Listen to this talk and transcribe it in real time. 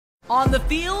On the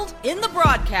field, in the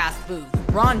broadcast booth,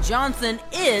 Ron Johnson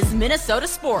is Minnesota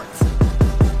sports.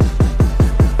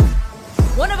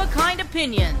 One-of-a-kind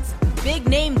opinions,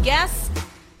 big-name guests,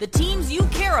 the teams you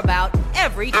care about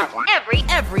every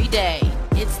day.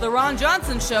 It's the Ron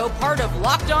Johnson Show, part of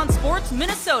Locked On Sports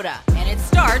Minnesota, and it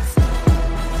starts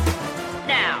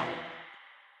now.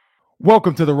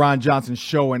 Welcome to the Ron Johnson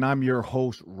Show, and I'm your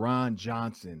host, Ron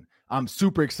Johnson. I'm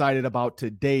super excited about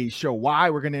today's show. Why?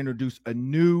 We're going to introduce a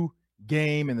new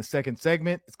game in the second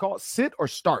segment. It's called Sit or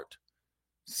Start.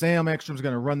 Sam Ekstrom's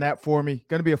going to run that for me.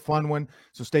 Going to be a fun one,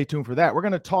 so stay tuned for that. We're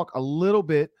going to talk a little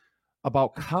bit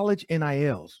about college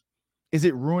NILs. Is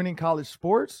it ruining college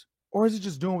sports, or is it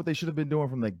just doing what they should have been doing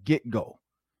from the get-go?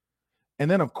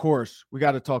 And then, of course, we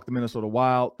got to talk the Minnesota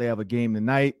Wild. They have a game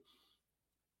tonight.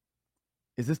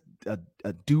 Is this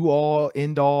a do-all,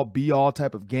 end-all, be-all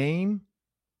type of game?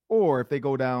 Or if they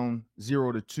go down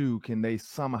 0-2, can they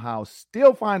somehow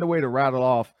still find a way to rattle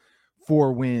off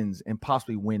 4 wins and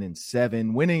possibly win in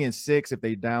 7? Winning in 6 if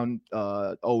they down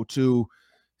 0-2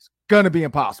 is going to be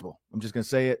impossible. I'm just going to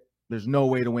say it. There's no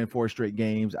way to win 4 straight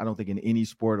games, I don't think, in any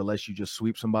sport, unless you just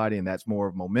sweep somebody, and that's more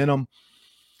of momentum.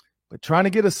 But trying to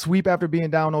get a sweep after being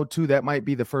down 0-2, that might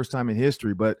be the first time in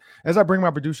history. But as I bring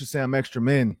my producer, Sam Ekstrom,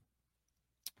 in,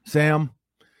 Sam,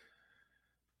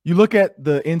 you look at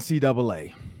the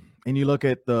NCAA, and you look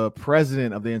at the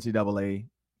president of the NCAA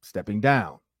stepping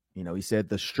down. You know, he said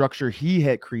the structure he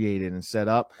had created and set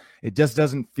up, it just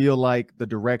doesn't feel like the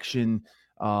direction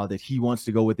that he wants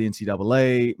to go with the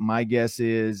NCAA. My guess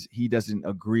is he doesn't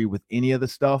agree with any of the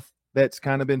stuff that's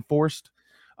kind of been forced.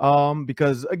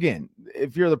 Because again,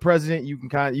 if you're the president, you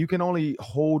can only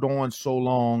hold on so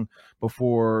long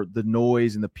before the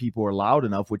noise and the people are loud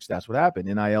enough, which that's what happened.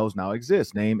 NILs now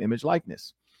exist, name, image,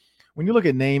 likeness. When you look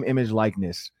at name, image,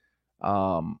 likeness,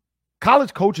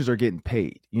 college coaches are getting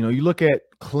paid. You know, you look at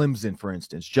Clemson, for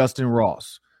instance, Justin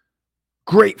Ross,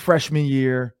 great freshman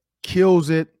year,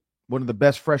 kills it. One of the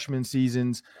best freshman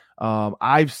seasons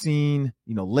I've seen,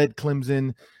 you know, led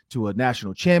Clemson to a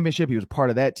national championship. He was part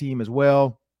of that team as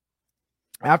well.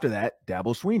 After that,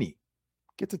 Dabo Swinney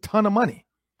gets a ton of money.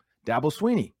 Dabo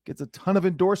Swinney gets a ton of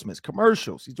endorsements,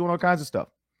 commercials. He's doing all kinds of stuff.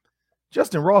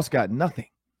 Justin Ross got nothing.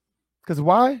 Because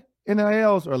why?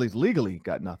 NILs, or at least legally,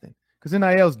 got nothing. Because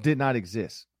NILs did not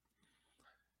exist.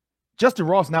 Justin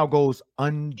Ross now goes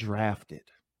undrafted.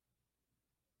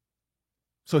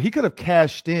 So he could have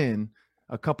cashed in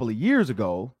a couple of years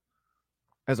ago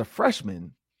as a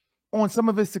freshman on some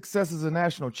of his success as a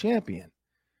national champion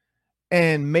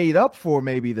and made up for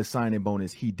maybe the signing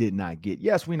bonus he did not get.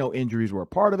 Yes, we know injuries were a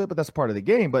part of it, but that's part of the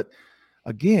game. But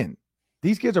again,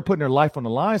 these kids are putting their life on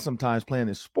the line sometimes playing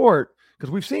this sport,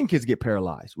 because we've seen kids get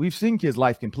paralyzed. We've seen kids'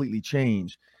 life completely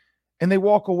change. And they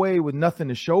walk away with nothing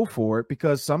to show for it,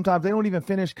 because sometimes they don't even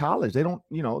finish college. They don't,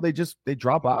 you know, they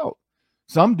drop out.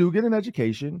 Some do get an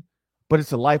education, but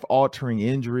it's a life-altering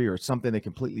injury or something that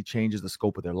completely changes the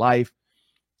scope of their life,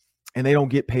 and they don't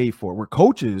get paid for it, where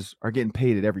coaches are getting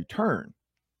paid at every turn.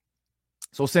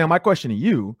 So, Sam, my question to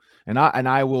you, and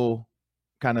I will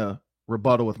kind of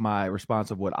rebuttal with my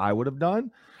response of what I would have done.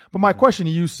 But my question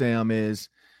to you, Sam, is,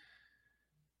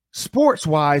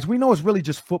 sports-wise, we know it's really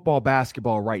just football,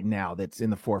 basketball right now that's in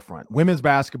the forefront. Women's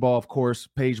basketball, of course,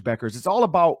 Paige Beckers. It's all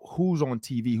about who's on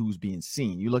TV, who's being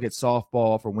seen. You look at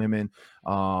softball for women,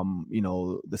 you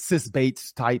know, the Sis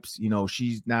Bates types. You know,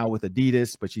 she's now with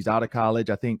Adidas, but she's out of college.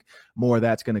 I think more of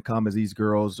that's going to come as these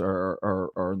girls are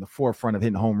in the forefront of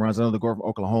hitting home runs. I know the girl from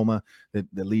Oklahoma that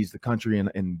leads the country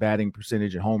in batting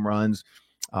percentage and home runs.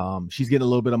 She's getting a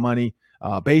little bit of money.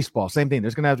 Baseball, same thing.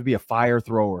 There's going to have to be a fire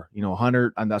thrower, you know,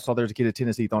 100. And I saw there's a kid at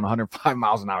Tennessee throwing 105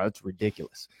 miles an hour. That's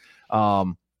ridiculous.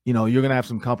 You know, you're going to have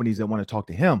some companies that want to talk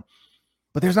to him,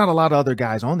 but there's not a lot of other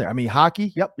guys on there. I mean,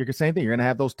 hockey, yep, you're the same thing. You're going to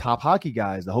have those top hockey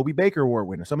guys, the Hobie Baker Award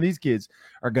winner. Some of these kids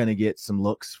are going to get some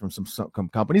looks from some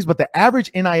companies, but the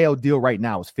average NIL deal right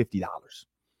now is $50.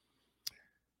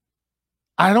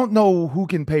 I don't know who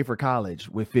can pay for college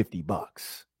with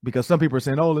 $50. Because some people are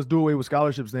saying, oh, let's do away with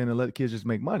scholarships then and let kids just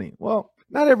make money. Well,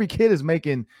 not every kid is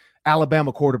making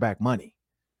Alabama quarterback money.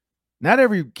 Not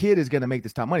every kid is going to make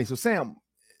this top money. So, Sam,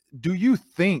 do you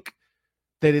think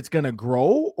that it's going to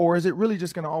grow, or is it really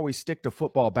just going to always stick to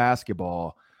football,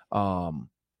 basketball, and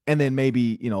then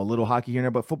maybe, you know, a little hockey here and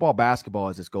there, but football, basketball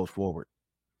as this goes forward?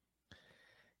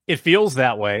 It feels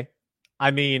that way. I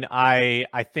mean, I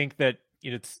think that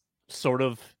it's sort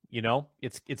of, you know,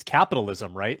 it's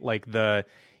capitalism, right? Like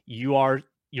you are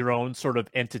your own sort of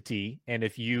entity. And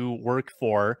if you work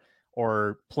for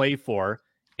or play for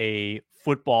a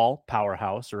football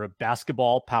powerhouse or a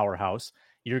basketball powerhouse,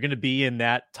 you're going to be in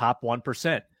that top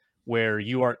 1% where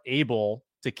you are able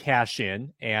to cash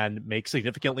in and make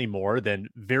significantly more than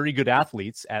very good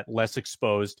athletes at less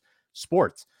exposed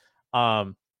sports.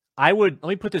 Let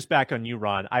me put this back on you,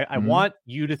 Ron. I want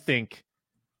you to think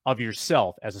of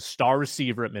yourself as a star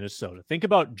receiver at Minnesota. Think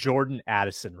about Jordan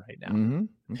Addison right now,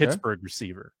 Pittsburgh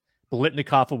receiver,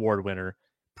 Biletnikoff Award winner,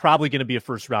 probably going to be a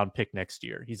first-round pick next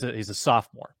year. He's a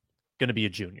sophomore, going to be a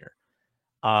junior.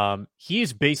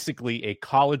 He's basically a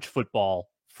college football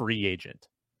free agent,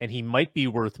 and he might be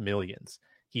worth millions.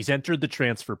 He's entered the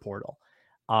transfer portal.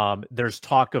 There's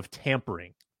talk of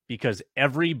tampering because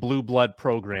every blue blood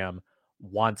program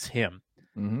wants him.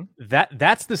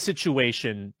 That's the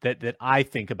situation that I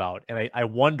think about. And I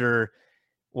wonder,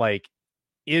 like,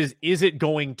 is it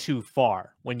going too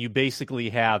far when you basically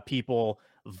have people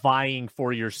vying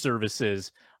for your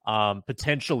services,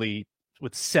 potentially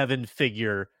with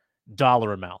 7-figure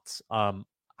dollar amounts?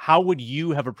 How would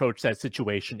you have approached that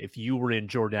situation if you were in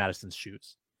Jordan Addison's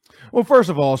shoes? Well, first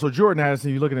of all, so Jordan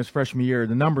Addison, you look at his freshman year,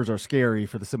 the numbers are scary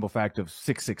for the simple fact of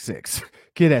 666.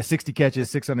 Kid has 60 catches,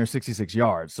 666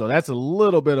 yards. So that's a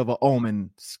little bit of an omen,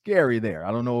 scary there.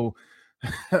 I don't know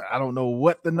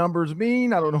what the numbers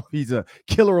mean. I don't know if he's a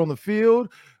killer on the field,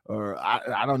 or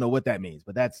I don't know what that means.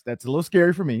 But that's a little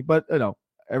scary for me. But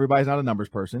everybody's not a numbers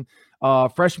person.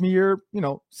 Freshman year,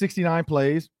 69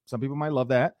 plays. Some people might love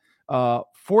that. 4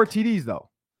 TDs though.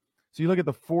 So you look at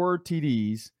the 4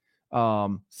 TDs.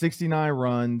 69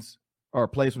 runs or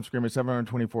plays from scrimmage,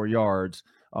 724 yards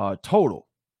total,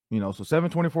 so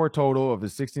 724 total of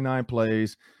his 69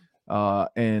 plays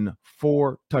and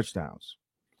 4 touchdowns.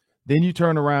 Then you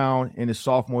turn around in his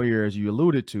sophomore year, as you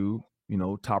alluded to,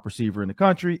 top receiver in the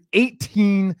country,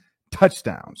 18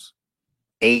 touchdowns.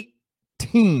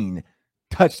 18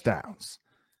 touchdowns.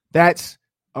 That's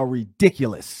a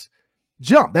ridiculous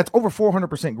jump. That's over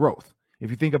 400% growth if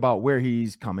you think about where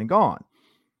he's come and gone.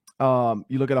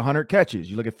 You look at 100 catches,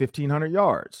 you look at 1,500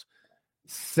 yards,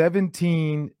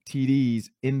 17 TDs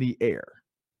in the air,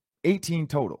 18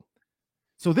 total.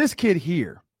 So this kid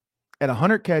here at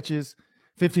 100 catches,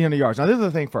 1,500 yards. Now, this is the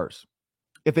thing first.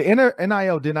 If the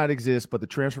NIL did not exist, but the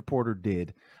transfer portal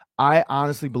did, I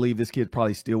honestly believe this kid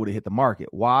probably still would have hit the market.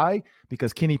 Why?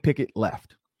 Because Kenny Pickett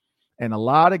left. And a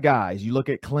lot of guys, you look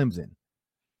at Clemson,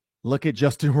 look at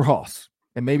Justin Ross,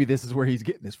 and maybe this is where he's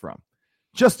getting this from.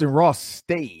 Justin Ross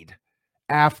stayed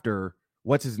after,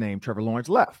 Trevor Lawrence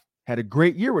left. Had a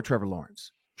great year with Trevor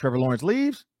Lawrence. Trevor Lawrence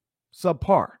leaves,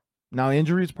 subpar. Now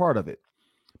injury is part of it.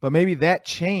 But maybe that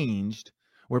changed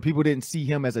where people didn't see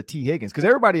him as a T. Higgins. Because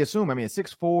everybody assumed, at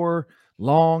 6'4",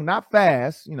 long, not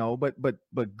fast,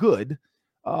 but good.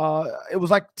 It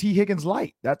was like T. Higgins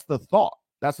light. That's the thought.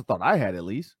 That's the thought I had, at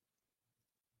least.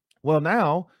 Well,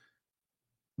 now,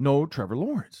 no Trevor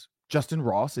Lawrence. Justin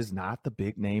Ross is not the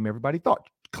big name everybody thought.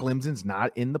 Clemson's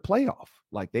not in the playoff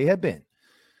like they had been.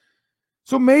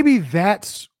 So maybe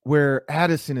that's where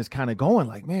Addison is kind of going,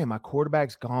 like, man, my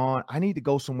quarterback's gone. I need to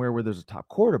go somewhere where there's a top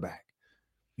quarterback.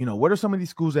 What are some of these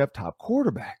schools that have top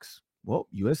quarterbacks? Well,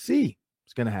 USC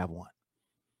is going to have one.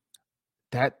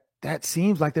 That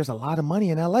seems like there's a lot of money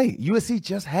in LA. USC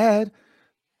just had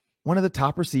one of the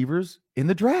top receivers in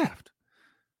the draft.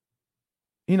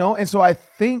 And so I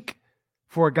think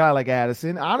for a guy like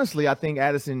Addison, honestly, I think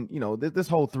Addison, this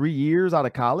whole 3 years out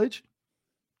of college,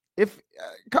 if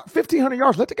 1,500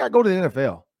 yards, let the guy go to the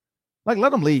NFL. Like,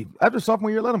 let him leave. After sophomore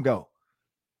year, let him go.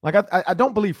 Like, I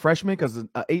don't believe freshmen because an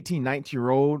 18,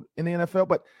 19-year-old in the NFL,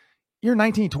 but you're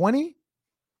 19, 20?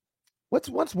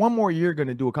 What's one more year going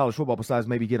to do a college football besides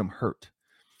maybe get him hurt?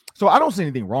 So I don't see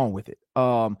anything wrong with it.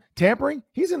 Tampering,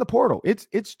 he's in the portal. It's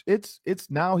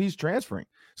now he's transferring.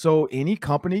 So any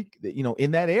company,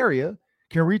 in that area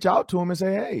can reach out to him and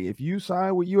say, hey, if you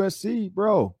sign with USC,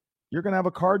 bro, you're going to have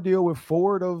a car deal with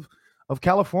Ford of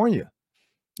California,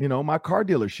 my car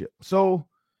dealership. So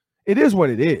it is what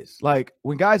it is. Like,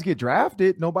 when guys get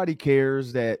drafted, nobody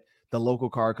cares that the local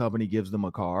car company gives them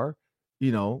a car.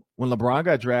 When LeBron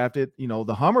got drafted,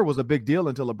 the Hummer was a big deal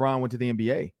until LeBron went to the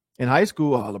NBA. In high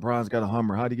school, LeBron's got a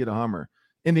Hummer. How'd he get a Hummer?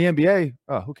 In the NBA,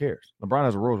 who cares? LeBron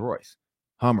has a Rolls Royce,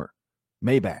 Hummer,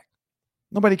 Maybach.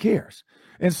 Nobody cares.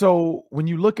 And so when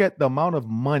you look at the amount of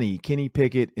money Kenny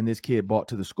Pickett and this kid bought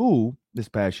to the school this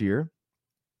past year,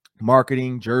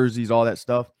 marketing, jerseys, all that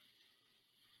stuff,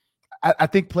 I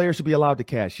think players should be allowed to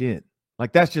cash in.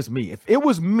 Like, that's just me. If it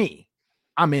was me,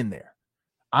 I'm in there.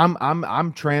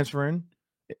 I'm transferring,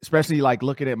 especially like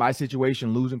looking at my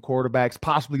situation, losing quarterbacks,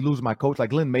 possibly losing my coach. Like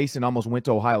Glenn Mason almost went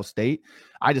to Ohio State.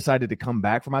 I decided to come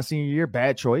back for my senior year.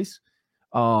 Bad choice.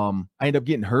 I ended up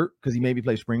getting hurt because he made me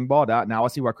play spring ball. Now I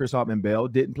see why Chris Hartman-Bell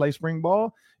didn't play spring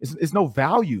ball. It's no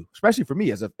value, especially for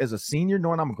me as a senior,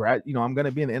 knowing I'm going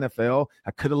to be in the NFL.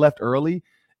 I could have left early.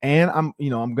 and I'm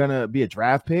going to be a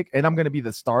draft pick and I'm going to be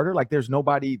the starter. Like there's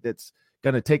nobody that's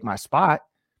going to take my spot.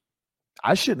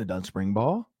 I shouldn't have done spring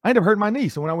ball. I ended up hurting my knee.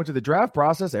 So when I went to the draft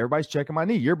process, everybody's checking my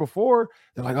knee. Year before,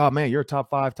 they're like, oh man, you're a top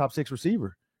 5, top 6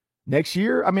 receiver. Next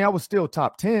year, I mean, I was still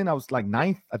top 10. I was like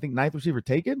ninth receiver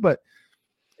taken, but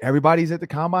everybody's at the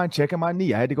combine checking my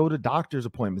knee. I had to go to doctor's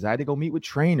appointments. I had to go meet with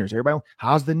trainers. Everybody,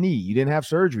 how's the knee? You didn't have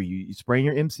surgery. You sprained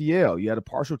your MCL. You had a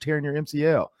partial tear in your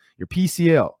MCL, your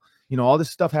PCL. All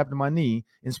this stuff happened to my knee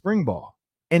in spring ball.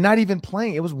 And not even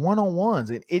playing. It was one-on-ones.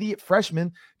 An idiot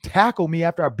freshman tackled me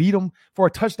after I beat him for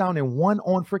a touchdown in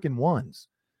one-on-freaking-ones.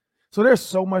 So there's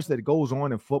so much that goes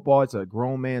on in football. It's a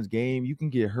grown man's game. You can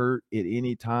get hurt at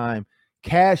any time.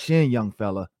 Cash in, young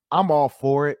fella. I'm all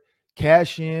for it.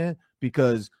 Cash in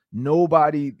because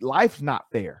life's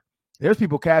not fair. There's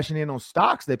people cashing in on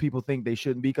stocks that people think they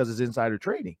shouldn't be because it's insider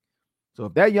trading. So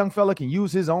if that young fella can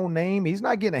use his own name, he's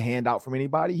not getting a handout from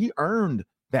anybody. He earned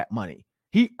that money.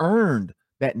 He earned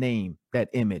that name, that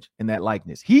image, and that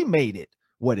likeness. He made it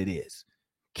what it is.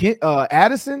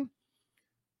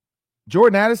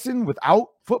 Jordan Addison, without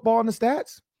football in the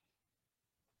stats,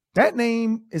 that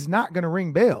name is not going to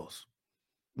ring bells.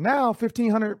 Now,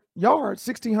 1,500 yards,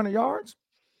 1,600 yards,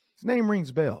 his name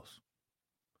rings bells.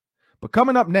 But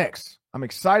coming up next, I'm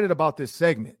excited about this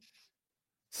segment.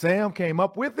 Sam came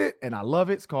up with it, and I love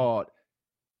it. It's called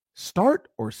Start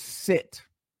or Sit.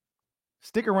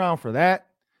 Stick around for that.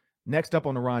 Next up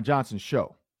on the Ron Johnson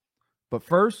Show. But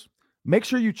first, make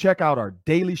sure you check out our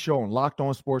daily show on Locked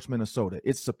On Sports Minnesota.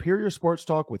 It's Superior Sports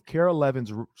Talk with Kara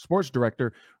Levin's sports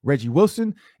director, Reggie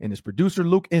Wilson, and his producer,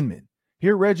 Luke Inman.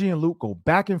 Here, Reggie and Luke go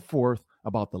back and forth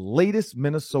about the latest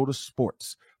Minnesota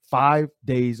sports 5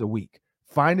 days a week.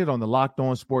 Find it on the Locked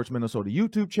On Sports Minnesota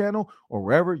YouTube channel or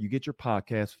wherever you get your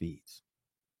podcast feeds.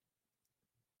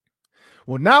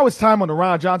 Well, now it's time on the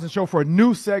Ron Johnson Show for a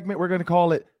new segment. We're going to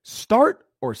call it Start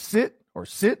or Sit or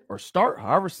Start.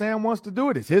 However Sam wants to do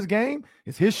it. It's his game.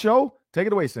 It's his show. Take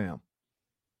it away, Sam.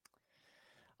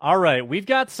 All right. We've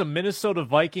got some Minnesota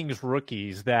Vikings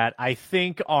rookies that I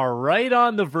think are right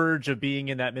on the verge of being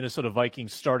in that Minnesota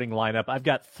Vikings starting lineup. I've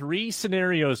got 3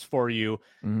 scenarios for you.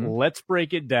 Let's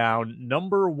break it down.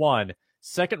 Number 1,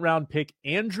 second-round pick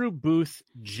Andrew Booth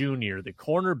Jr., the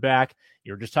cornerback.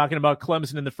 You were just talking about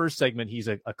Clemson in the first segment. He's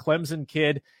a Clemson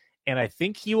kid, and I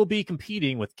think he will be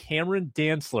competing with Cameron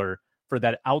Dantzler for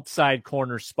that outside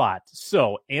corner spot.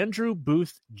 So, Andrew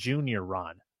Booth Jr.,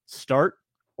 Ron, start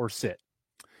or sit?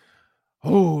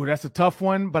 Oh, that's a tough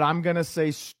one, but I'm going to say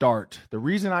start. The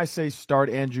reason I say start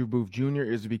Andrew Booth Jr.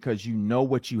 is because you know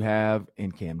what you have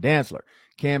in Cam Dantzler.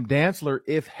 Cam Dantzler,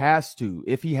 if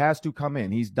he has to come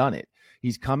in, he's done it.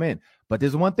 He's come in. But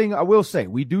there's one thing I will say.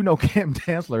 We do know Cam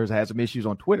Dantzler has had some issues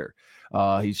on Twitter.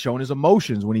 He's shown his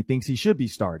emotions when he thinks he should be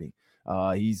starting.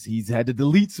 He's had to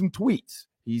delete some tweets.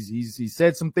 He's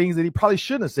said some things that he probably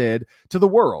shouldn't have said to the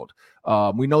world.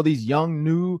 We know these young,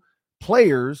 new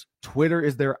players, Twitter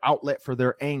is their outlet for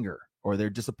their anger or their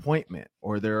disappointment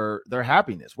or their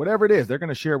happiness, whatever it is. They're going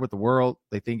to share it with the world.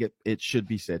 They think it should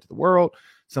be said to the world.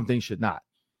 Some things should not.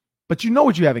 But you know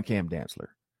what you have in Cam Dantzler.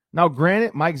 Now,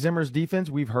 granted, Mike Zimmer's defense,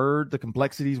 we've heard the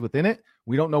complexities within it.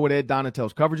 We don't know what Ed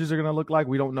Donatel's coverages are going to look like.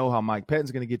 We don't know how Mike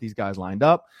Pettin's going to get these guys lined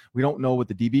up. We don't know what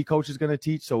the DB coach is going to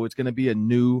teach. So it's going to be a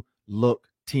new look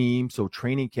team. So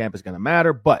training camp is going to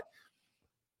matter. But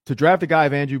to draft a guy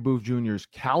of Andrew Booth Jr.'s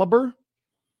caliber,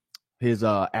 his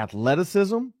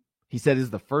athleticism, he said is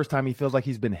the first time he feels like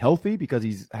he's been healthy because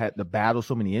he's had to battle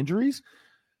so many injuries.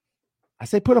 I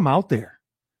say put him out there.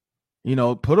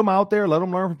 Put him out there. Let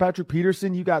him learn from Patrick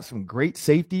Peterson. You got some great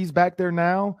safeties back there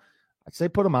now. I'd say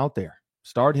put him out there.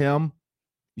 Start him.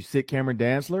 You sit Cameron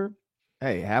Dantzler.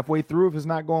 Hey, halfway through, if it's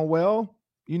not going well,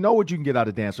 you know what you can get out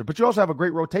of Dantzler. But you also have a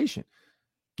great rotation.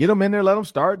 Get him in there, let him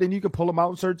start. Then you can pull him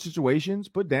out in certain situations.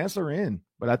 Put Dantzler in.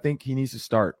 But I think he needs to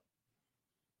start.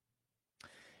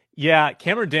 Yeah,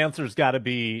 Cameron Dantzler's got to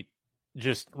be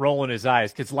just rolling his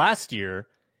eyes because last year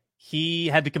he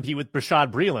had to compete with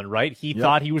Bashaud Breeland, right? He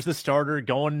thought he was the starter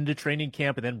going into training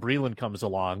camp, and then Breeland comes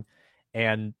along,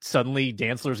 and suddenly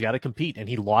Dantzler's got to compete, and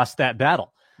he lost that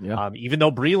battle. Yeah. Even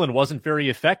though Breeland wasn't very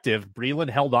effective, Breeland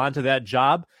held on to that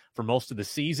job for most of the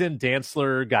season.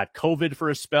 Dantzler got COVID for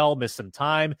a spell, missed some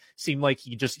time. Seemed like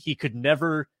he could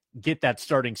never get that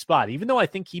starting spot, even though I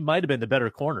think he might have been the better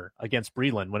corner against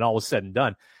Breeland when all was said and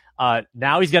done.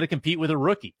 Now he's got to compete with a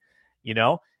rookie,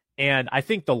 and I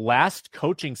think the last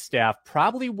coaching staff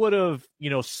probably would have,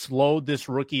 slowed this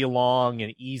rookie along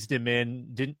and eased him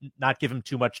in, not give him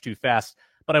too much too fast.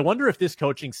 But I wonder if this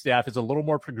coaching staff is a little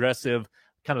more progressive,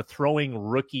 kind of throwing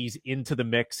rookies into the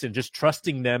mix and just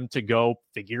trusting them to go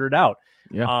figure it out.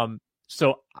 Yeah.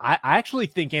 So I actually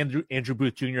think Andrew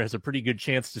Booth Jr. has a pretty good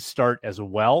chance to start as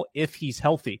well if he's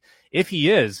healthy. If he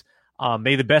is,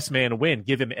 may the best man win.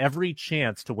 Give him every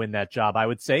chance to win that job, I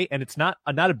would say. And it's not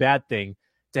a bad thing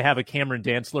to have a Cameron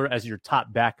Dantzler as your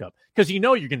top backup because you're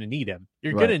going to need him.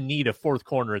 You're going to need a fourth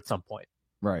corner at some point.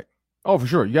 Right. Oh, for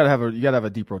sure. You got to have a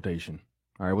deep rotation.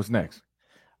 All right. What's next?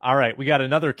 All right. We got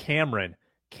another Cameron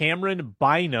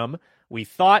Bynum. We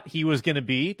thought he was going to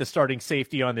be the starting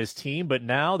safety on this team, but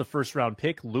now the first-round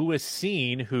pick, Lewis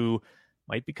Seen, who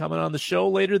might be coming on the show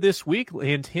later this week,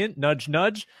 hint, hint, nudge,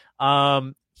 nudge.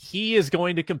 He is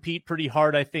going to compete pretty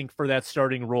hard, I think, for that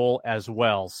starting role as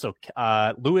well. So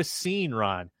Lewis Seen,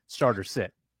 Ron, starter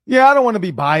sit. Yeah, I don't want to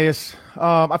be biased.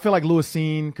 I feel like Lewis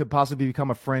Seen could possibly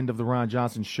become a friend of the Ron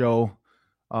Johnson show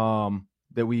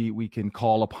that we can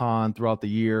call upon throughout the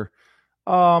year.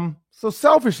 So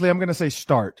selfishly, I'm going to say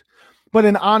start. But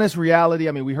in honest reality,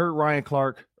 I mean, we heard Ryan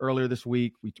Clark earlier this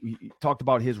week. We talked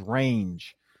about his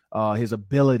range, his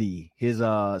ability, his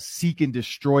seek and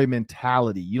destroy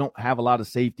mentality. You don't have a lot of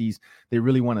safeties. They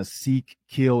really want to seek,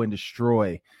 kill, and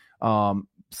destroy.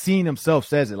 Seen himself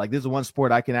says it. Like, this is one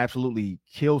sport I can absolutely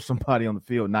kill somebody on the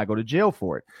field and not go to jail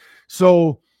for it.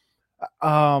 So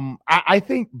I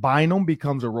think Bynum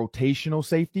becomes a rotational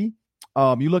safety.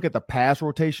 You look at the past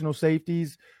rotational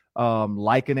safeties,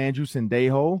 like an Andrew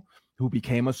Sendejo, who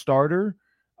became a starter.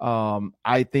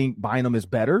 I think Bynum is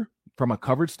better from a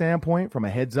coverage standpoint, from a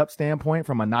heads-up standpoint,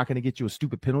 from a not going to get you a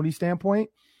stupid penalty standpoint.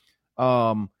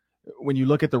 When you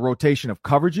look at the rotation of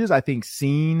coverages, I think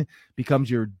Seen becomes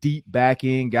your deep back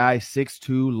end guy,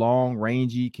 6'2", long,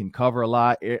 rangy, can cover a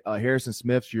lot. Harrison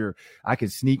Smith's I can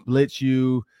sneak blitz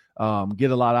you, get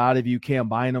a lot out of you. Cam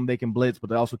Bynum, they can blitz, but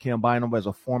they also Cam Bynum as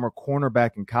a former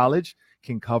cornerback in college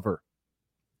can cover.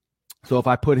 So if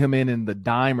I put him in the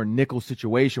dime or nickel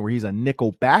situation where he's a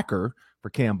nickel backer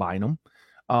for Cam Bynum,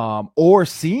 or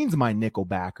Seen's my nickel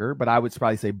backer, but I would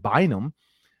probably say Bynum.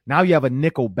 Now you have a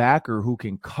nickel backer who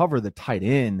can cover the tight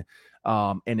end.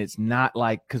 And it's not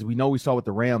like, because we saw what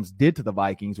the Rams did to the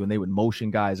Vikings when they would motion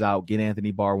guys out, get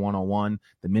Anthony Barr one-on-one.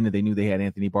 The minute they knew they had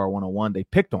Anthony Barr one-on-one, they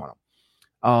picked on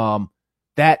him.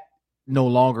 That no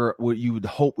longer what you would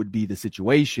hope would be the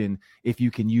situation if you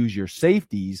can use your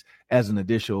safeties as an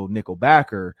additional nickel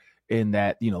backer in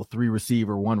that, 3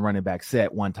 receiver, 1 running back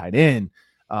set, 1 tight end,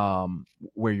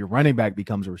 where your running back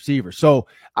becomes a receiver. So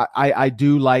I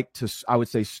do like to, I would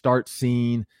say, start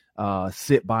Seen,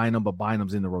 sit Bynum, but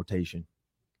Bynum's in the rotation.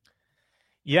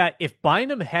 Yeah, if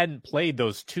Bynum hadn't played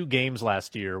those 2 games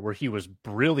last year where he was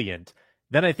brilliant,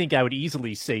 then I think I would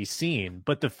easily say Seen.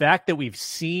 But the fact that we've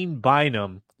seen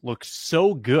Bynum look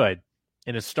so good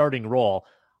in a starting role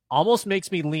almost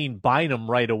makes me lean Bynum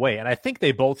right away. And I think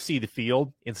they both see the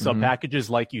field in some packages,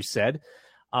 like you said.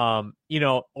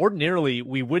 Ordinarily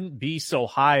we wouldn't be so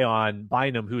high on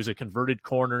Bynum, who's a converted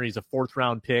corner. He's a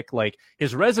 4th-round pick. Like,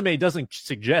 his resume doesn't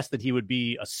suggest that he would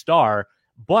be a star,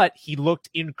 but he looked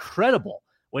incredible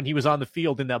when he was on the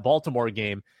field in that Baltimore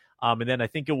game. And then I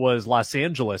think it was Los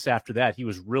Angeles after that. He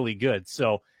was really good.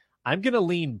 So I'm going to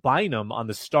lean Bynum on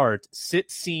the start, sit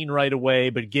Seen right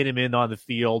away, but get him in on the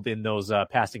field in those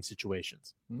passing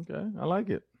situations. Okay, I like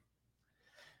it.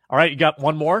 All right, you got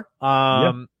one more?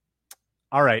 Yeah.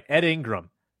 All right, Ed Ingram,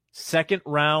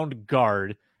 2nd-round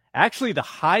guard. Actually, the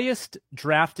highest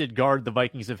drafted guard the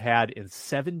Vikings have had in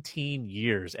 17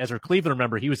 years. Ezra Cleveland,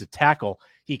 remember, he was a tackle.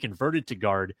 He converted to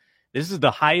guard. This is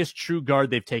the highest true guard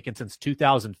they've taken since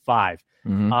 2005.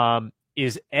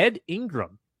 Is Ed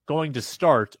Ingram going to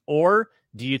start, or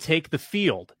do you take the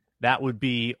field? That would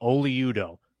be Oli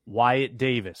Udoh, Wyatt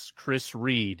Davis, Chris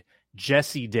Reed,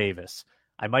 Jesse Davis.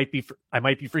 I might be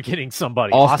forgetting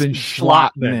somebody. Austin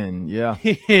Schlottman.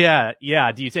 Yeah.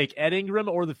 Yeah. Do you take Ed Ingram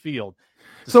or the field?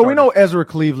 So we know Ezra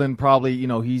Cleveland probably,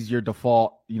 he's your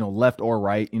default, left or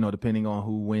right, depending on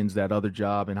who wins that other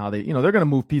job and how they, they're going to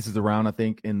move pieces around, I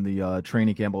think, in the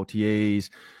training camp OTAs,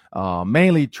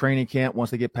 mainly training camp once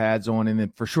they get pads on. And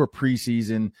then for sure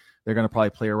preseason, they're going to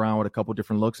probably play around with a couple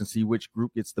different looks and see which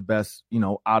group gets the best,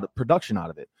 production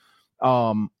out of it.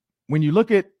 When you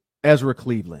look at Ezra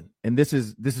Cleveland, and this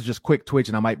is just quick twitch,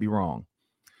 and I might be wrong.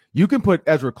 You can put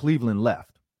Ezra Cleveland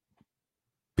left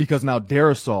because now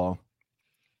Darrisaw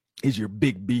is your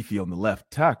big beefy on the left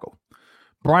tackle.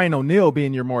 Brian O'Neill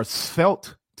being your more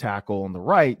svelte tackle on the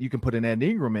right, you can put an Ed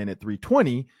Ingram in at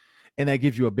 320, and that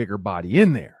gives you a bigger body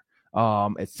in there.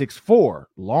 At 6'4",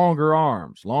 longer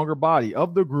arms, longer body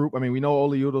of the group. I mean, we know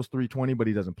Oli Udoh's 320, but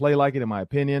he doesn't play like it, in my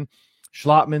opinion.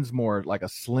 Schlottman's more like a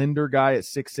slender guy at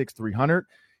 6'6", 300.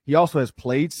 He also has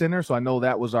played center, so I know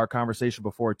that was our conversation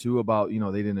before, too, about, they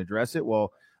didn't address it.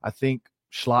 Well, I think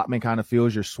Schlottman kind of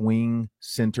feels your swing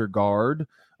center guard.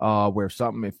 where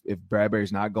something, if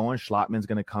Bradbury's not going, Schlottman's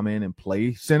going to come in and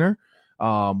play center.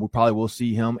 We probably will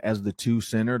see him as the 2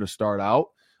 center to start out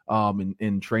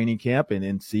in training camp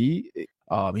and see.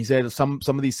 He said some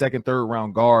of these second, third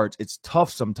round guards, it's tough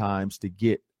sometimes to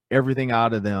get everything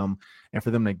out of them and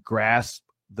for them to grasp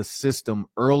the system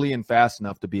early and fast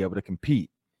enough to be able to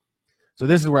compete. So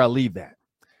this is where I leave that.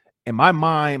 In my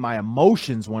mind, my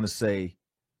emotions want to say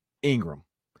Ingram.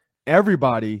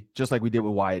 Everybody, just like we did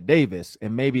with Wyatt Davis,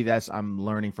 and maybe I'm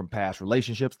learning from past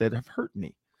relationships that have hurt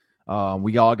me.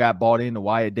 We all got bought into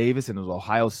Wyatt Davis, and it was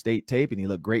Ohio State tape, and he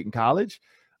looked great in college.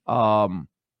 So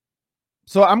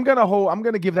I'm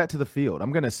gonna give that to the field.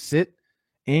 I'm gonna sit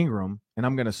Ingram, and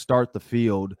I'm gonna start the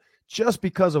field just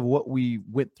because of what we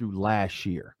went through last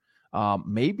year.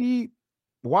 Maybe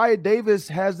Wyatt Davis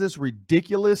has this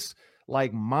ridiculous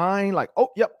mind, oh,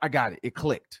 yep, I got it. It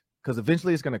clicked. Because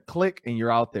eventually it's going to click and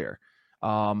you're out there.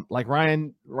 Like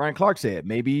Ryan Clark said,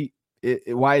 maybe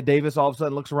Wyatt Davis all of a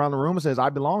sudden looks around the room and says,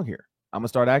 I belong here. I'm going to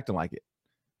start acting like it.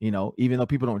 Even though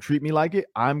people don't treat me like it,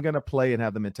 I'm going to play and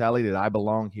have the mentality that I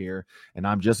belong here and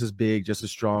I'm just as big, just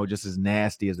as strong, just as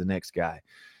nasty as the next guy.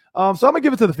 So I'm going to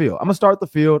give it to the field. I'm going to start the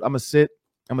field. I'm going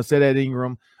to sit Ed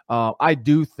Ingram. I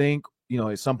do think,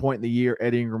 at some point in the year,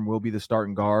 Ed Ingram will be the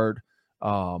starting guard.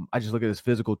 I just look at his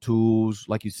physical tools,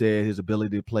 like you said, his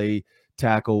ability to play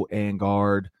tackle and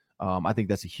guard. I think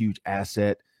that's a huge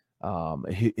asset.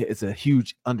 It's a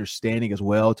huge understanding as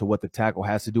well to what the tackle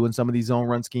has to do in some of these zone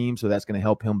run schemes. So that's going to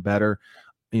help him better,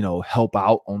 help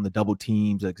out on the double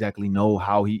teams, exactly know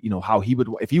how he would,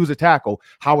 if he was a tackle,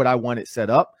 how would I want it set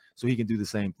up so he can do the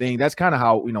same thing. That's kind of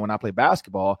how, when I play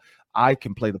basketball, I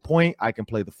can play the point, I can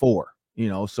play the 4,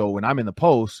 so when I'm in the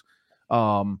post,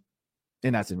 and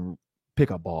that's in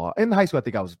pickup ball. In high school, I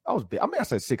think I was big. I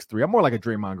said 6'3". I'm more like a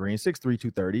Draymond Green, 6'3",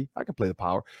 230. I can play the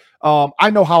power. I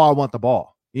know how I want the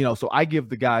ball, so I give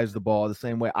the guys the ball the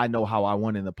same way I know how I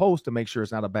want in the post to make sure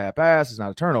it's not a bad pass, it's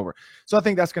not a turnover. So I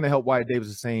think that's going to help Wyatt Davis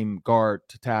the same guard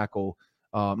to tackle.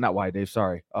 Not Wyatt Davis,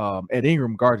 sorry. Ed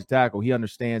Ingram, guard to tackle. He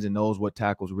understands and knows what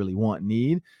tackles really want and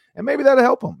need. And maybe that'll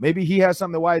help him. Maybe he has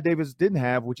something that Wyatt Davis didn't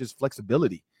have, which is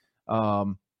flexibility.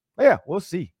 Yeah, we'll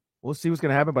see. We'll see what's going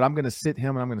to happen, but I'm going to sit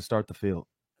him and I'm going to start the field.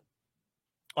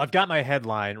 I've got my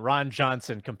headline. Ron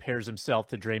Johnson compares himself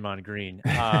to Draymond Green.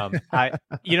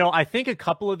 I think a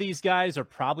couple of these guys are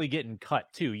probably getting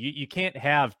cut too. You can't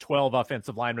have 12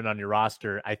 offensive linemen on your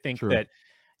roster. I think True. that,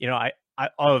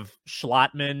 of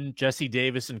Schlottman, Jesse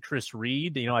Davis, and Chris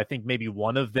Reed, I think maybe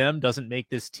one of them doesn't make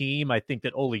this team. I think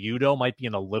that Oliudo might be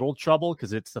in a little trouble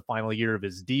because it's the final year of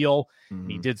his deal. Mm-hmm.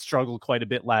 He did struggle quite a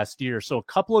bit last year. So a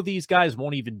couple of these guys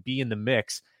won't even be in the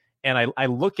mix. And I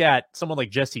look at someone like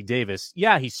Jesse Davis.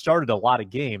 Yeah, he started a lot of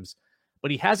games,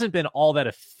 but he hasn't been all that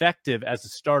effective as a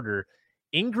starter.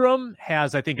 Ingram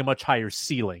has, I think, a much higher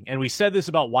ceiling. And we said this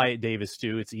about Wyatt Davis,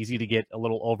 too. It's easy to get a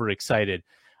little overexcited.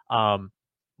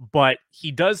 But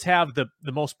he does have the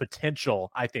most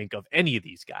potential, I think, of any of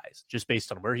these guys, just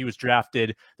based on where he was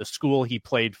drafted, the school he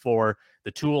played for, the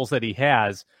tools that he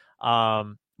has.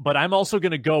 But I'm also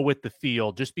going to go with the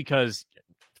field just because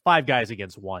 5 guys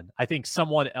against 1. I think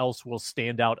someone else will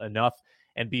stand out enough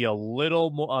and be a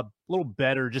little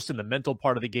better just in the mental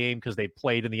part of the game because they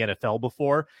played in the NFL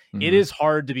before. Mm-hmm. It is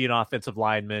hard to be an offensive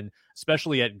lineman,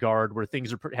 especially at guard where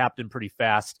things are happening pretty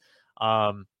fast. So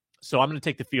I'm going to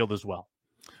take the field as well.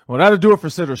 Well, that'll do it for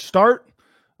Sitter Start.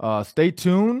 Stay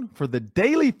tuned for the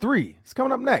Daily 3. It's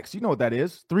coming up next. You know what that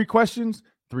is. 3 questions,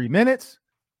 3 minutes.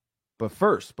 But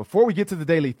first, before we get to the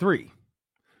Daily 3,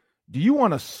 do you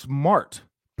want a smart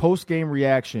post-game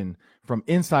reaction from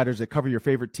insiders that cover your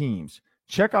favorite teams?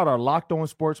 Check out our Locked On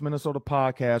Sports Minnesota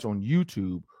podcast on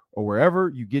YouTube or wherever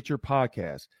you get your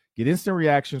podcasts. Get instant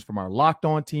reactions from our Locked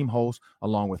On team hosts,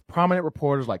 along with prominent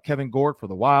reporters like Kevin Gork for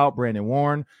the Wild, Brandon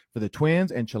Warren for the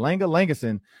Twins, and Chalanga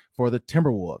Langason for the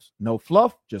Timberwolves. No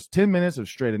fluff, just 10 minutes of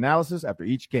straight analysis after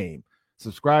each game.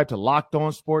 Subscribe to Locked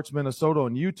On Sports Minnesota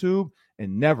on YouTube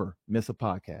and never miss a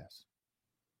podcast.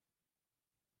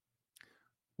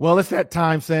 Well, it's that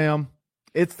time, Sam.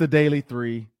 It's the Daily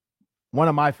 3, one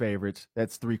of my favorites.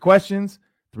 That's 3 questions,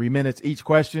 3 minutes each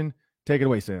question. Take it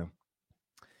away, Sam.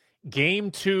 Game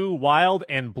 2, Wild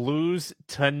and Blues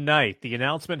tonight. The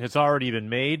announcement has already been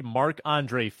made.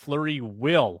 Marc-Andre Fleury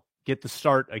will get the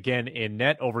start again in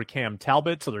net over Cam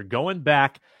Talbot. So they're going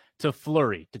back to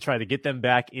Fleury to try to get them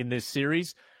back in this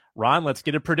series. Ron, let's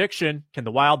get a prediction. Can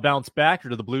the Wild bounce back or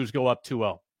do the Blues go up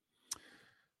 2-0?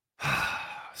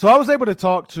 So I was able to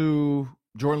talk to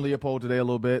Jordan Leopold today a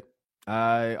little bit.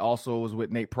 I also was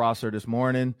with Nate Prosser this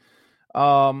morning.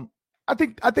 I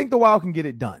think the Wild can get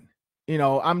it done.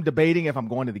 I'm debating if I'm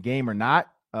going to the game or not.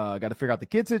 Got to figure out the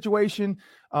kid situation.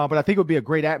 But I think it would be a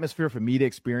great atmosphere for me to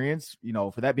experience.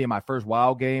 For that being my first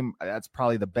Wild game, that's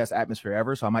probably the best atmosphere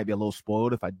ever. So I might be a little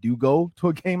spoiled if I do go to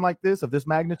a game like this, of this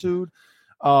magnitude.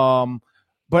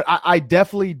 But I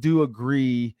definitely do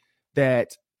agree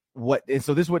that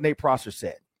so this is what Nate Prosser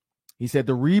said. He said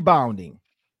the rebounding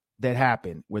that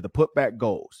happened where the putback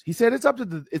goes. He said it's up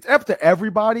to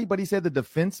everybody, but he said the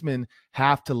defensemen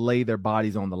have to lay their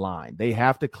bodies on the line. They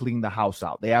have to clean the house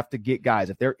out. They have to get guys.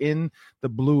 If they're in the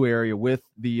blue area with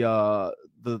the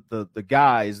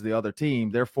guys, the other team,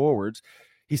 their forwards,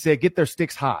 he said get their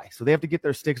sticks high. So they have to get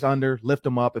their sticks under, lift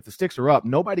them up. If the sticks are up,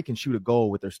 nobody can shoot a goal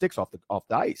with their sticks off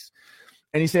the ice.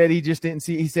 And he said he just didn't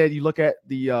see. He said you look at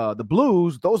the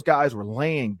Blues; those guys were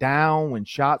laying down when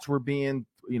shots were being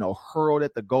hurled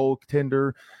at the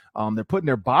goaltender. They're putting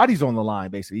their bodies on the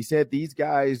line, basically. He said these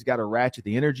guys got to ratchet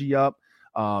the energy up.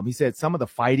 He said some of the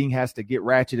fighting has to get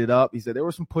ratcheted up. He said there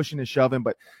was some pushing and shoving,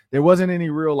 but there wasn't any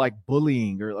real like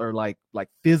bullying or like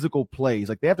physical plays.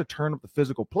 Like they have to turn up the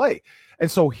physical play. And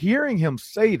so hearing him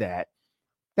say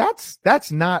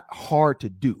that's not hard to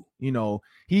do.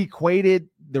 He equated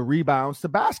the rebounds to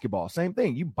basketball. Same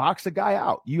thing. You box a guy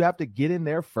out. You have to get in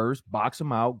there first, box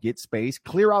him out, get space,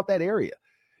 clear out that area.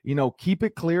 Keep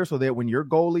it clear so that when your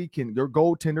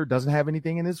goaltender doesn't have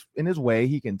anything in his way,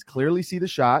 he can clearly see the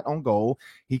shot on goal.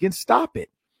 He can stop it.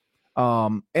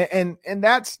 And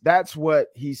that's what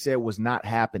he said was not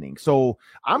happening. So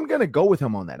I'm going to go with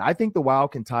him on that. I think the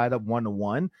Wild can tie it up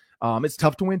 1-1. It's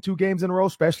tough to win 2 games in a row,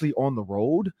 especially on the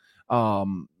road.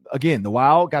 Again, the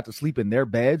Wild got to sleep in their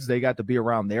beds. They got to be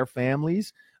around their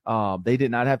families. They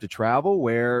did not have to travel,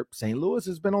 where St. Louis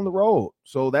has been on the road.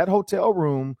 So that hotel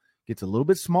room gets a little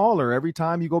bit smaller every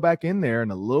time you go back in there,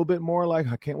 and a little bit more like,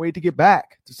 I can't wait to get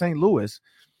back to St. Louis.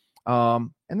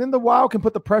 And then the Wild can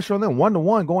put the pressure on them.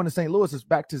 1-1 going to St. Louis is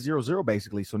back to 0-0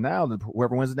 basically. So now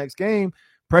whoever wins the next game,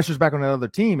 pressure's back on another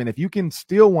team. And if you can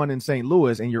steal one in St.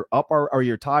 Louis and you're up or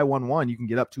you're tie 1-1, you can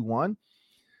get up 2-1.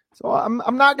 So I'm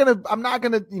not gonna,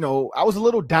 I was a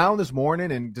little down this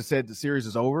morning and just said the series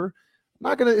is over.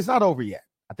 It's not over yet.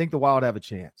 I think the Wild have a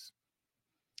chance.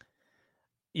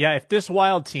 Yeah, if this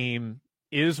Wild team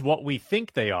is what we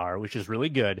think they are, which is really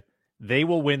good, they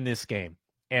will win this game.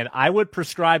 And I would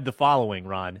prescribe the following,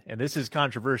 Ron, and this is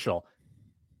controversial.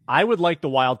 I would like the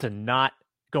Wild to not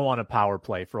go on a power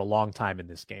play for a long time in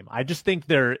this game. I just think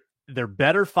they're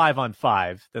better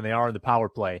 5-on-5 than they are in the power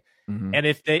play. Mm-hmm. And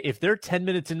if they're 10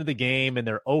 minutes into the game and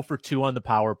they're 0 for 2 on the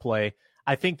power play,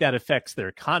 I think that affects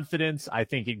their confidence. I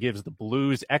think it gives the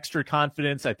Blues extra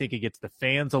confidence. I think it gets the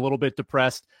fans a little bit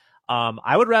depressed.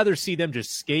 I would rather see them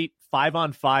just skate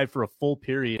 5-on-5 for a full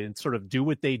period and sort of do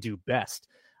what they do best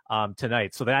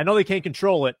tonight. So that I know they can't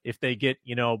control it if they get,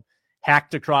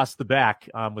 hacked across the back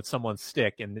with someone's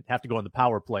stick and have to go on the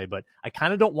power play, but I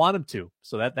kind of don't want them to.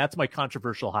 So that's my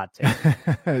controversial hot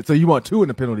take. So you want 2 in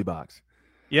the penalty box?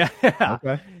 Yeah.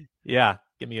 Okay. Yeah.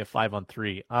 Give me a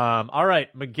 5-on-3. All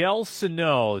right. Miguel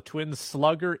Sano, Twins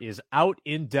slugger, is out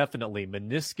indefinitely.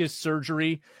 Meniscus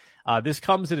surgery. This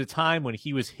comes at a time when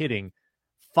he was hitting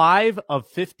 5 of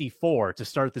 54 to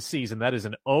start the season. That is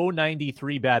an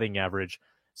 .093 batting average.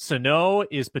 Sano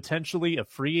is potentially a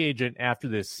free agent after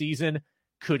this season.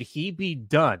 Could he be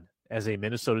done as a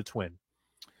Minnesota Twin?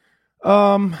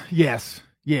 Yes.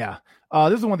 Yeah.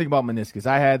 This is the one thing about meniscus.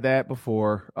 I had that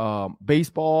before.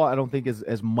 Baseball, I don't think is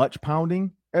as much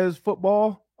pounding as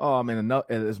football. And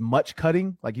as much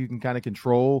cutting, like you can kind of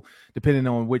control depending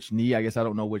on which knee. I guess I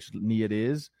don't know which knee it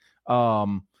is.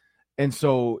 And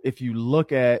so if you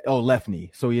look at, left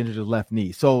knee. So he injured his left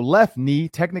knee. So left knee,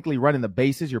 technically running the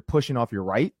bases, you're pushing off your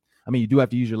right. I mean, you do have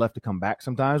to use your left to come back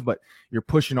sometimes, but you're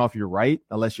pushing off your right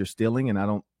unless you're stealing. And I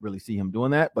don't really see him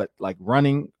doing that. But like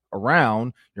running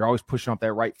around, you're always pushing off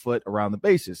that right foot around the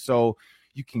bases. So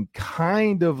you can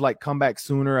kind of like come back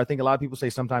sooner. I think a lot of people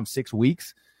say sometimes 6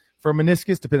 weeks for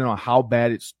meniscus, depending on how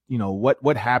bad it's,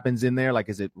 what happens in there. Like,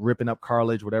 is it ripping up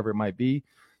cartilage, whatever it might be.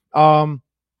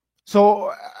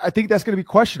 So I think that's going to be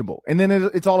questionable. And then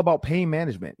it's all about pain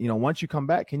management. Once you come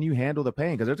back, can you handle the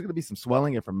pain? Because there's going to be some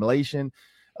swelling, inflammation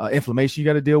you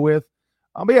got to deal with.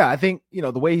 But yeah, I think,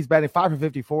 the way he's batting 5 for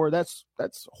 54, that's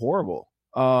horrible.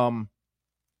 And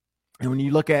when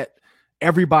you look at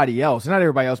everybody else, not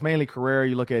everybody else, mainly Carrera,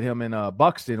 you look at him in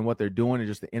Buxton and what they're doing and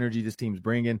just the energy this team's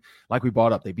bringing. Like we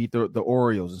brought up, they beat the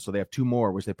Orioles, and so they have 2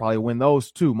 more, which they probably win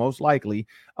those 2 most likely.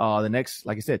 The next,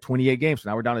 like I said, 28 games. So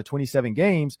now we're down to 27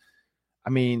 games. I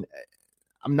mean,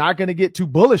 I'm not going to get too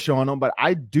bullish on them, but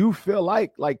I do feel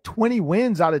like 20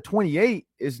 wins out of 28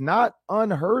 is not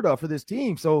unheard of for this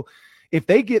team. So if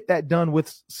they get that done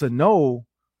with Sano,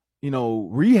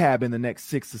 rehab in the next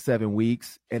 6 to 7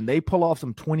 weeks and they pull off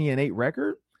some 20-8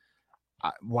 record,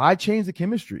 why change the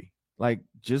chemistry? Like,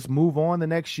 just move on the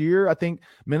next year. I think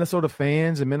Minnesota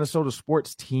fans and Minnesota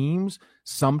sports teams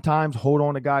sometimes hold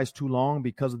on to guys too long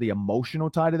because of the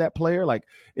emotional tie to that player. Like,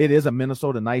 it is a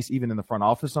Minnesota nice, even in the front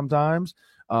office sometimes,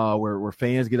 where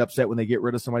fans get upset when they get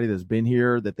rid of somebody that's been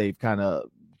here that they've kind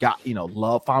of got,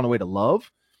 found a way to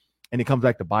love, and it comes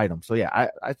back to bite them. So, yeah,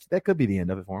 I that could be the end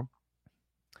of it for him.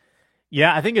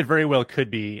 Yeah, I think it very well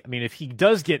could be. I mean, if he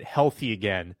does get healthy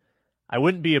again, I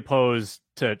wouldn't be opposed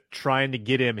to trying to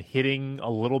get him hitting a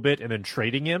little bit and then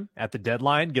trading him at the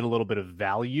deadline, get a little bit of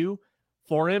value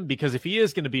for him, because if he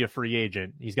is going to be a free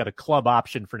agent, he's got a club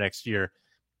option for next year.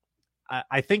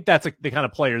 I think that's the kind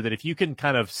of player that if you can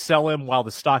kind of sell him while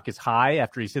the stock is high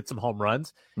after he's hit some home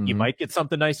runs, you might get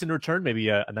something nice in return, maybe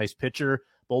a nice pitcher,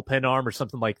 bullpen arm or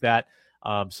something like that.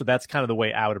 So that's kind of the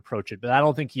way I would approach it. But I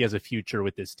don't think he has a future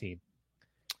with this team.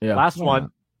 Yeah. Last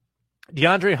one.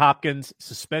 DeAndre Hopkins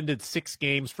suspended 6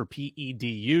 games for PED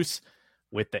use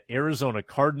with the Arizona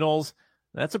Cardinals.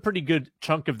 That's a pretty good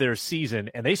chunk of their season,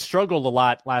 and they struggled a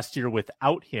lot last year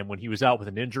without him when he was out with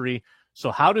an injury. So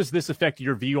how does this affect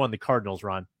your view on the Cardinals,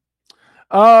 Ron?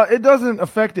 It doesn't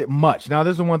affect it much. Now,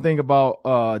 there's the one thing about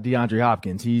DeAndre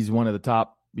Hopkins. He's one of the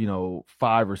top,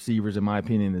 5 receivers, in my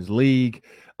opinion, in his league.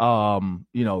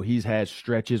 He's had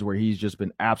stretches where he's just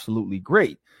been absolutely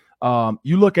great.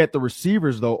 You look at the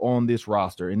receivers, though, on this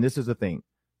roster, and this is the thing.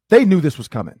 They knew this was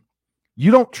coming.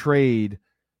 You don't trade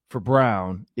for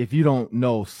Brown if you don't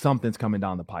know something's coming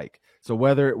down the pike. So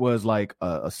whether it was like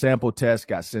a sample test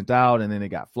got sent out and then it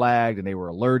got flagged and they were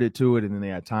alerted to it and then they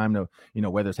had time to,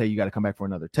 whether it's, hey, you got to come back for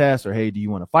another test, or, hey, do you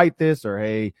want to fight this? Or,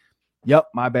 hey, yep,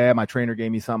 my bad, my trainer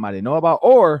gave me something I didn't know about.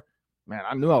 Or, man,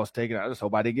 I knew I was taking it. I just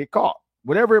hope I didn't get caught.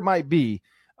 Whatever it might be,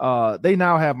 they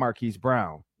now have Marquise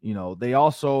Brown. They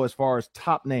also, as far as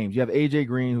top names, you have AJ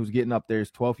Green, who's getting up there,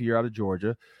 his 12th year out of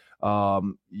Georgia.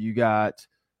 You got,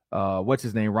 what's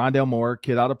his name? Rondale Moore,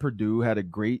 kid out of Purdue, had a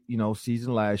great,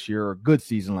 season last year, or good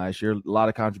season last year. A lot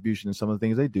of contribution in some of the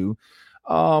things they do.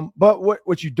 But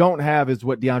what you don't have is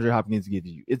what DeAndre Hopkins gives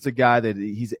you. It's a guy that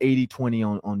he's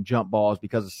 80-20 on jump balls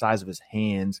because of the size of his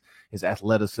hands, his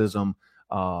athleticism,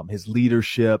 his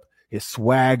leadership, his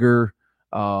swagger.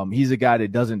 He's a guy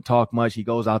that doesn't talk much. He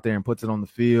goes out there and puts it on the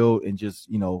field and just,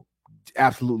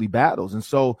 absolutely battles. And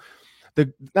so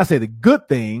the good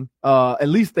thing, at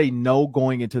least they know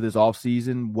going into this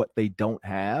offseason what they don't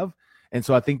have. And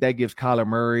so I think that gives Kyler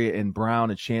Murray and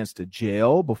Brown a chance to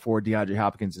gel before DeAndre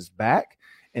Hopkins is back.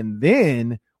 And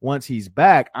then once he's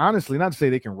back, honestly, not to say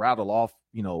they can rattle off,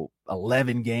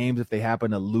 11 games if they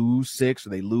happen to lose 6 or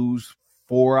they lose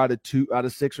 4 out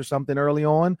of 6 or something early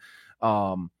on.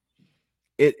 The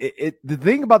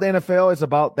thing about the NFL is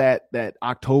about that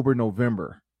October,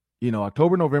 November,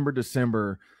 October, November,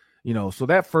 December, so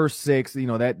that first 6,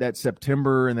 that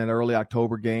September and then early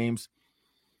October games,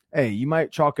 hey, you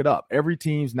might chalk it up. Every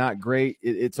team's not great.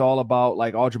 It's all about,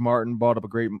 like, Audra Martin brought up a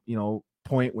great,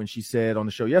 point when she said on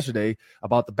the show yesterday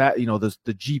about the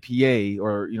GPA,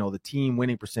 or, the team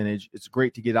winning percentage. It's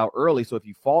great to get out early. So if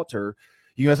you falter,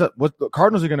 what the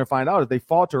Cardinals are going to find out, if they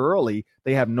falter early,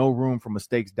 they have no room for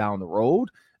mistakes down the road.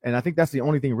 And I think that's the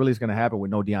only thing really is going to happen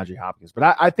with no DeAndre Hopkins.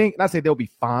 But I think, not say they'll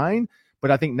be fine,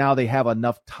 but I think now they have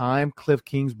enough time. Cliff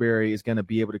Kingsbury is going to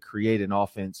be able to create an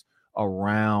offense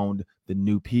around the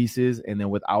new pieces, and then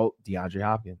without DeAndre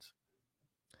Hopkins.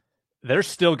 They're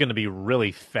still going to be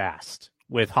really fast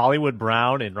with Hollywood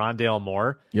Brown and Rondale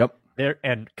Moore. Yep.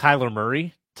 And Kyler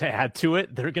Murray to add to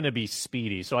it. They're going to be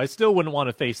speedy. So I still wouldn't want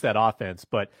to face that offense.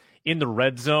 But in the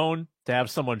red zone, to have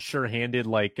someone sure-handed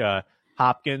like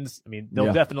Hopkins, I mean,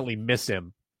 they'll definitely miss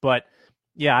him. But,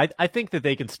 yeah, I think that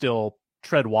they can still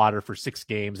tread water for 6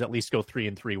 games, at least go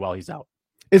 3-3 while he's out.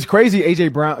 It's crazy.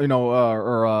 AJ Brown,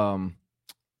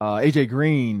 AJ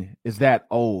Green is that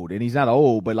old, and he's not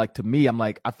old, but like to me, I'm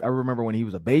like, I remember when he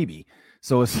was a baby.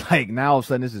 So it's like now all of a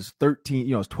sudden this is 13,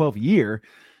 his 12th year.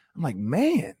 I'm like,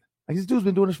 man, like this dude's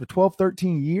been doing this for 12,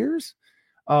 13 years.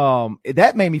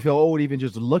 That made me feel old even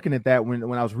just looking at that when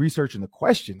I was researching the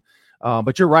question.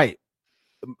 But you're right.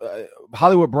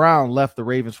 Hollywood Brown left the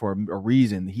Ravens for a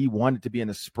reason. He wanted to be in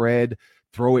a spread,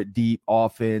 throw it deep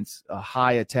offense, a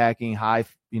high attacking, high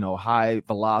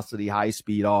velocity, high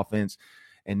speed offense.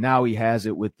 And now he has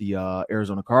it with the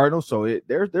Arizona Cardinals. So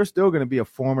they're still going to be a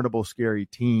formidable, scary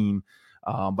team.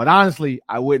 But honestly,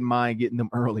 I wouldn't mind getting them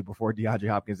early before DeAndre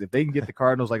Hopkins. If they can get the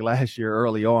Cardinals like last year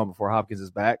early on before Hopkins is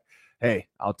back, hey,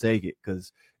 I'll take it.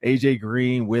 Because AJ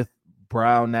Green with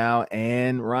Brown now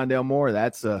and Rondale Moore,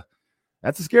 that's a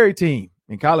scary team.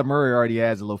 And Kyler Murray already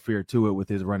adds a little fear to it with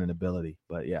his running ability.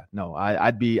 But yeah, no,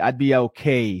 I'd be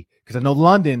okay because I know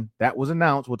London, that was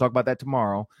announced. We'll talk about that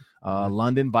tomorrow.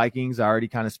 London Vikings, I already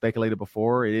kind of speculated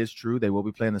before. It is true. They will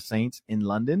be playing the Saints in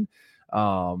London.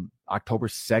 October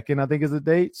 2nd, I think, is the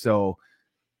date. So,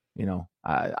 you know,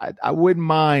 I wouldn't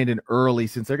mind an early,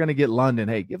 since they're going to get London.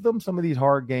 Hey, give them some of these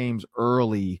hard games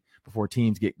early before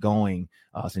teams get going,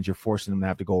 since you're forcing them to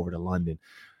have to go over to London.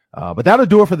 But that'll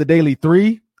do it for the Daily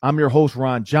 3. I'm your host,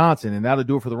 Ron Johnson, and that'll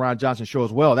do it for the Ron Johnson Show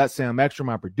as well. That's Sam Ekstrom,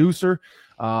 my producer.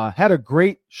 Had a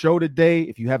great show today.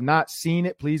 If you have not seen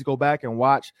it, please go back and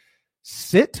watch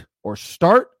Sit or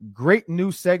Start. Great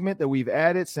new segment that we've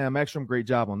added. Sam Ekstrom, great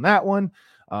job on that one.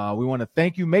 We want to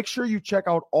thank you. Make sure you check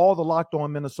out all the Locked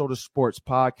On Minnesota Sports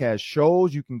podcast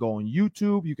shows. You can go on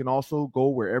YouTube. You can also go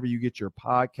wherever you get your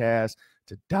podcasts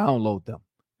to download them.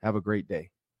 Have a great day.